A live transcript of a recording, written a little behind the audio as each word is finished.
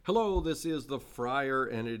Hello, this is the Friar,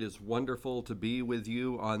 and it is wonderful to be with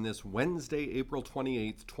you on this Wednesday, April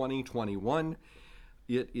 28th, 2021.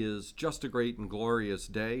 It is just a great and glorious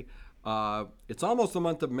day. It's almost the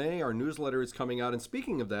month of May. Our newsletter is coming out. And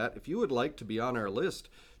speaking of that, if you would like to be on our list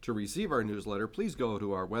to receive our newsletter, please go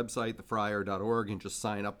to our website, thefriar.org, and just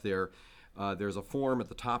sign up there. There's a form at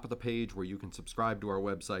the top of the page where you can subscribe to our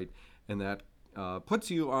website, and that puts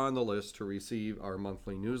you on the list to receive our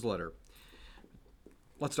monthly newsletter.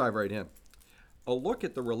 Let's dive right in. A look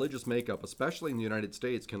at the religious makeup, especially in the United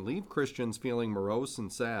States, can leave Christians feeling morose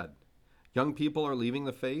and sad. Young people are leaving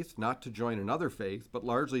the faith not to join another faith, but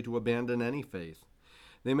largely to abandon any faith.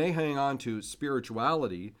 They may hang on to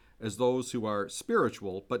spirituality as those who are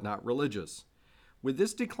spiritual but not religious. With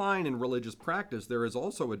this decline in religious practice, there is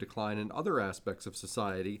also a decline in other aspects of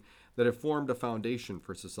society that have formed a foundation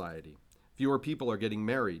for society. Fewer people are getting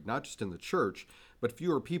married, not just in the church, but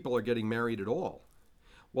fewer people are getting married at all.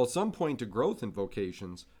 While some point to growth in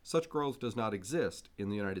vocations, such growth does not exist in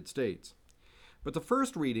the United States. But the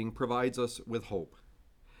first reading provides us with hope.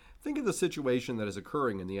 Think of the situation that is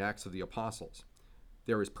occurring in the Acts of the Apostles.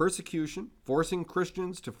 There is persecution, forcing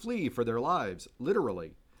Christians to flee for their lives,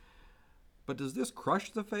 literally. But does this crush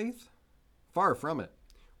the faith? Far from it.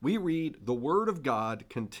 We read, "The word of God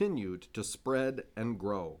continued to spread and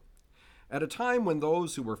grow." At a time when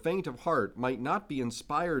those who were faint of heart might not be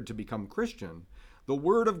inspired to become Christian, the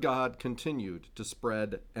Word of God continued to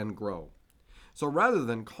spread and grow. So rather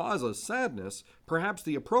than cause us sadness, perhaps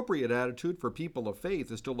the appropriate attitude for people of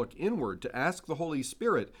faith is to look inward, to ask the Holy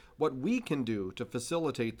Spirit what we can do to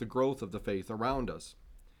facilitate the growth of the faith around us.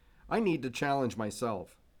 I need to challenge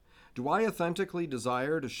myself. Do I authentically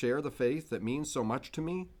desire to share the faith that means so much to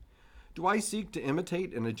me? Do I seek to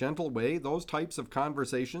imitate in a gentle way those types of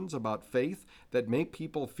conversations about faith that make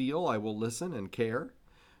people feel I will listen and care?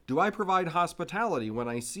 Do I provide hospitality when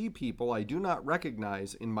I see people I do not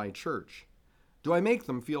recognize in my church? Do I make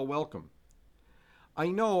them feel welcome? I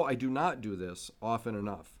know I do not do this often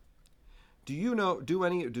enough. Do you do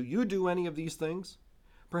any of these things?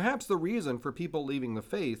 Perhaps the reason for people leaving the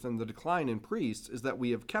faith and the decline in priests is that we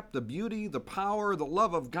have kept the beauty, the power, the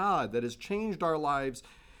love of God that has changed our lives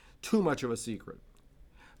too much of a secret.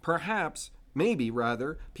 Maybe,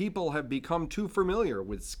 people have become too familiar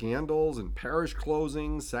with scandals and parish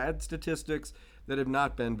closings, sad statistics that have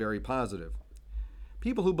not been very positive.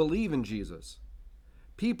 People who believe in Jesus,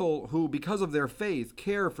 people who, because of their faith,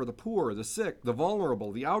 care for the poor, the sick, the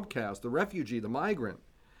vulnerable, the outcast, the refugee, the migrant.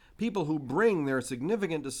 People who bring their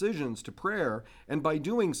significant decisions to prayer and by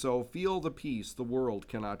doing so feel the peace the world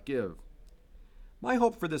cannot give. My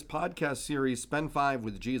hope for this podcast series, Spend 5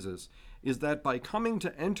 with Jesus, is that by coming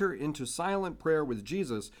to enter into silent prayer with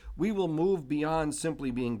Jesus, we will move beyond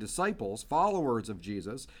simply being disciples, followers of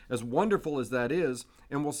Jesus, as wonderful as that is,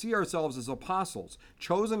 and will see ourselves as apostles,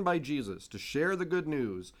 chosen by Jesus to share the good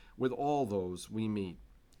news with all those we meet.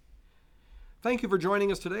 Thank you for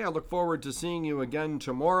joining us today. I look forward to seeing you again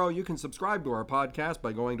tomorrow. You can subscribe to our podcast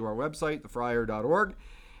by going to our website, thefriar.org,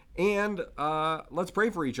 and let's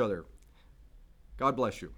pray for each other. God bless you.